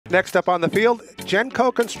Next up on the field,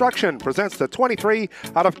 Genco Construction presents the 23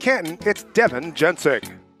 out of Canton. It's Devon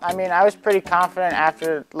Jencik. I mean, I was pretty confident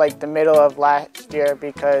after like the middle of last year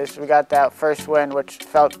because we got that first win, which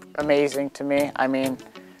felt amazing to me. I mean,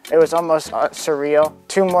 it was almost surreal.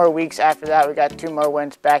 2 more weeks after that, we got 2 more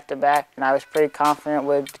wins back to back, and I was pretty confident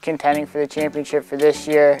with contending for the championship for this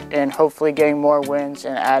year and hopefully getting more wins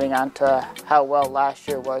and adding on to how well last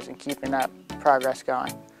year was and keeping that progress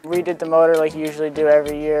going. We did the motor like you usually do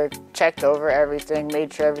every year, checked over everything,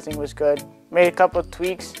 made sure everything was good, made a couple of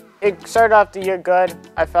tweaks. It started off the year good.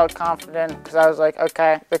 I felt confident because I was like,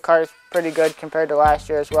 okay, the car is pretty good compared to last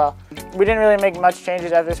year as well. We didn't really make much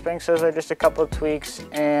changes after spring, so those are just a couple of tweaks.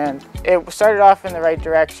 And it started off in the right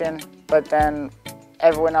direction, but then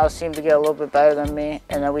everyone else seemed to get a little bit better than me.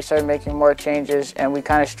 And then we started making more changes, and we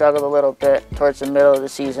kind of struggled a little bit towards the middle of the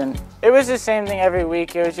season. It was the same thing every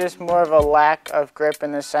week. It was just more of a lack of grip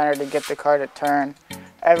in the center to get the car to turn.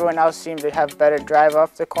 Everyone else seemed to have better drive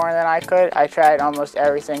off the corner than I could. I tried almost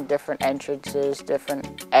everything, different entrances,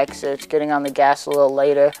 different exits, getting on the gas a little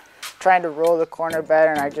later, trying to roll the corner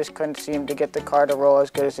better, and I just couldn't seem to get the car to roll as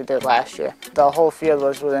good as it did last year. The whole field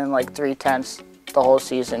was within like 3/10 the whole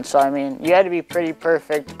season. So, I mean, you had to be pretty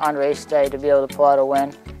perfect on race day to be able to pull out a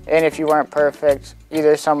win. And if you weren't perfect,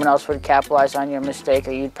 either someone else would capitalize on your mistake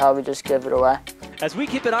or you'd probably just give it away. As we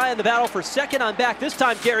keep an eye on the battle for second on back, this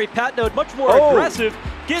time Gary Patnode much more aggressive,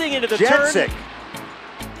 getting into the Jencik turn.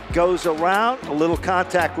 Goes around, a little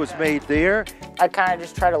contact was made there. I kind of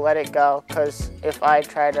just try to let it go because if I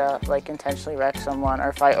try to like intentionally wreck someone or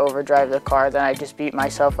if I overdrive the car, then I just beat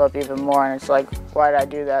myself up even more, and it's like, why did I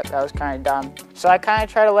do that? That was kind of dumb. So I kind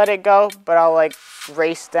of try to let it go, but I'll like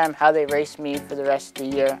race them how they race me for the rest of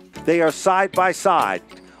the year. They are side by side,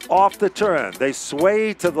 off the turn. They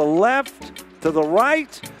sway to the left, to the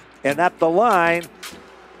right, and at the line,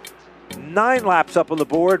 9 laps up on the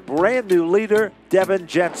board, brand new leader, Devon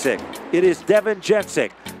Jencik. It is Devon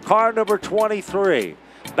Jencik, car number 23,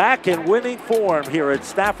 back in winning form here at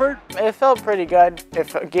Stafford. It felt pretty good.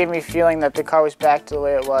 It gave me a feeling that the car was back to the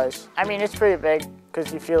way it was. I mean, it's pretty big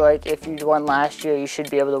because you feel like if you won last year, you should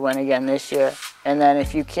be able to win again this year. And then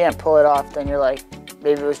if you can't pull it off, then you're like,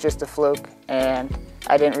 maybe it was just a fluke and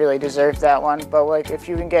I didn't really deserve that one. But like, if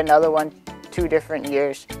you can get another one 2 different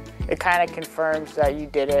years, it kind of confirms that you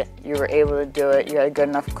did it, you were able to do it, you had a good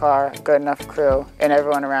enough car, good enough crew, and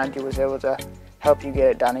everyone around you was able to help you get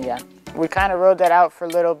it done again. We kind of rode that out for a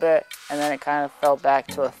little bit, and then it kind of fell back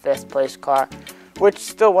to a 5th place car, which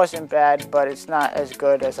still wasn't bad, but it's not as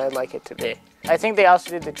good as I'd like it to be. I think they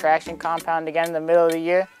also did the traction compound again in the middle of the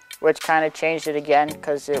year, which kind of changed it again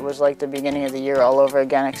because it was like the beginning of the year all over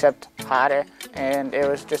again except hotter, and it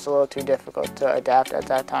was just a little too difficult to adapt at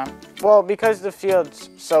that time. Well, because the field's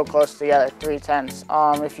so close together,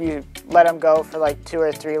 3/10, if you let them go for like 2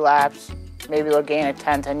 or 3 laps, maybe they'll gain a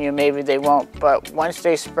 10th on you, maybe they won't, but once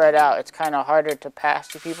they spread out, it's kind of harder to pass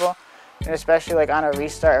to people. And especially like on a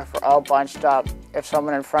restart, if we're all bunched up, if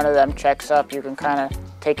someone in front of them checks up, you can kind of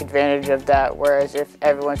take advantage of that. Whereas if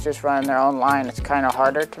everyone's just running their own line, it's kind of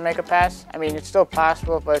harder to make a pass. I mean, it's still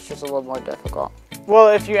possible, but it's just a little more difficult. Well,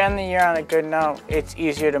 if you end the year on a good note, it's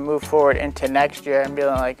easier to move forward into next year and be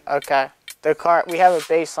like, okay, the car, we have a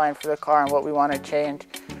baseline for the car and what we want to change.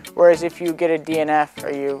 Whereas if you get a DNF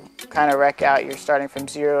or you kind of wreck out, you're starting from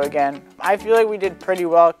 0 again. I feel like we did pretty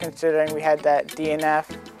well considering we had that DNF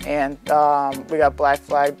and we got black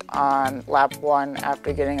flagged on lap 1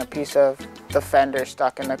 after getting a piece of the fender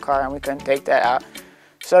stuck in the car and we couldn't take that out.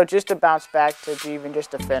 So just to bounce back to even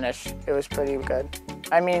just a finish, it was pretty good.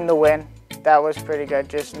 I mean, the win, that was pretty good,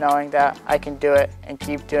 just knowing that I can do it and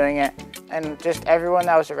keep doing it. And just everyone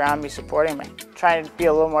that was around me supporting me. Trying to be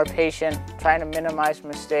a little more patient, trying to minimize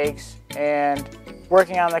mistakes, and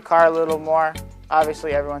working on the car a little more.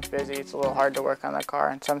 Obviously everyone's busy, it's a little hard to work on the car,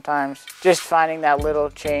 and sometimes just finding that little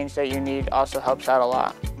change that you need also helps out a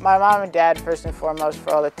lot. My mom and dad, first and foremost,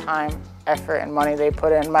 for all the time, effort, and money they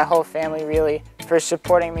put in. My whole family, really, for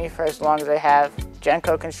supporting me for as long as they have.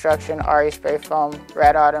 Genco Construction, RE Spray Foam,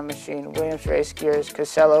 Red Auto Machine, Williams Race Gears,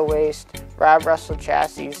 Casello Waste, Rob Russell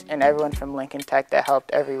Chassis, and everyone from Lincoln Tech that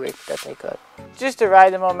helped every week that they could. Just to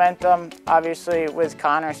ride the momentum, obviously with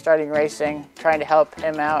Connor starting racing, trying to help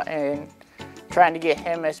him out and trying to get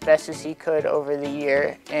him as best as he could over the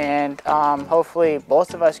year, and hopefully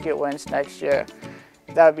both of us get wins next year.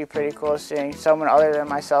 That would be pretty cool, seeing someone other than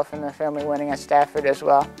myself in the family winning at Stafford as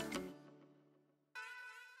well.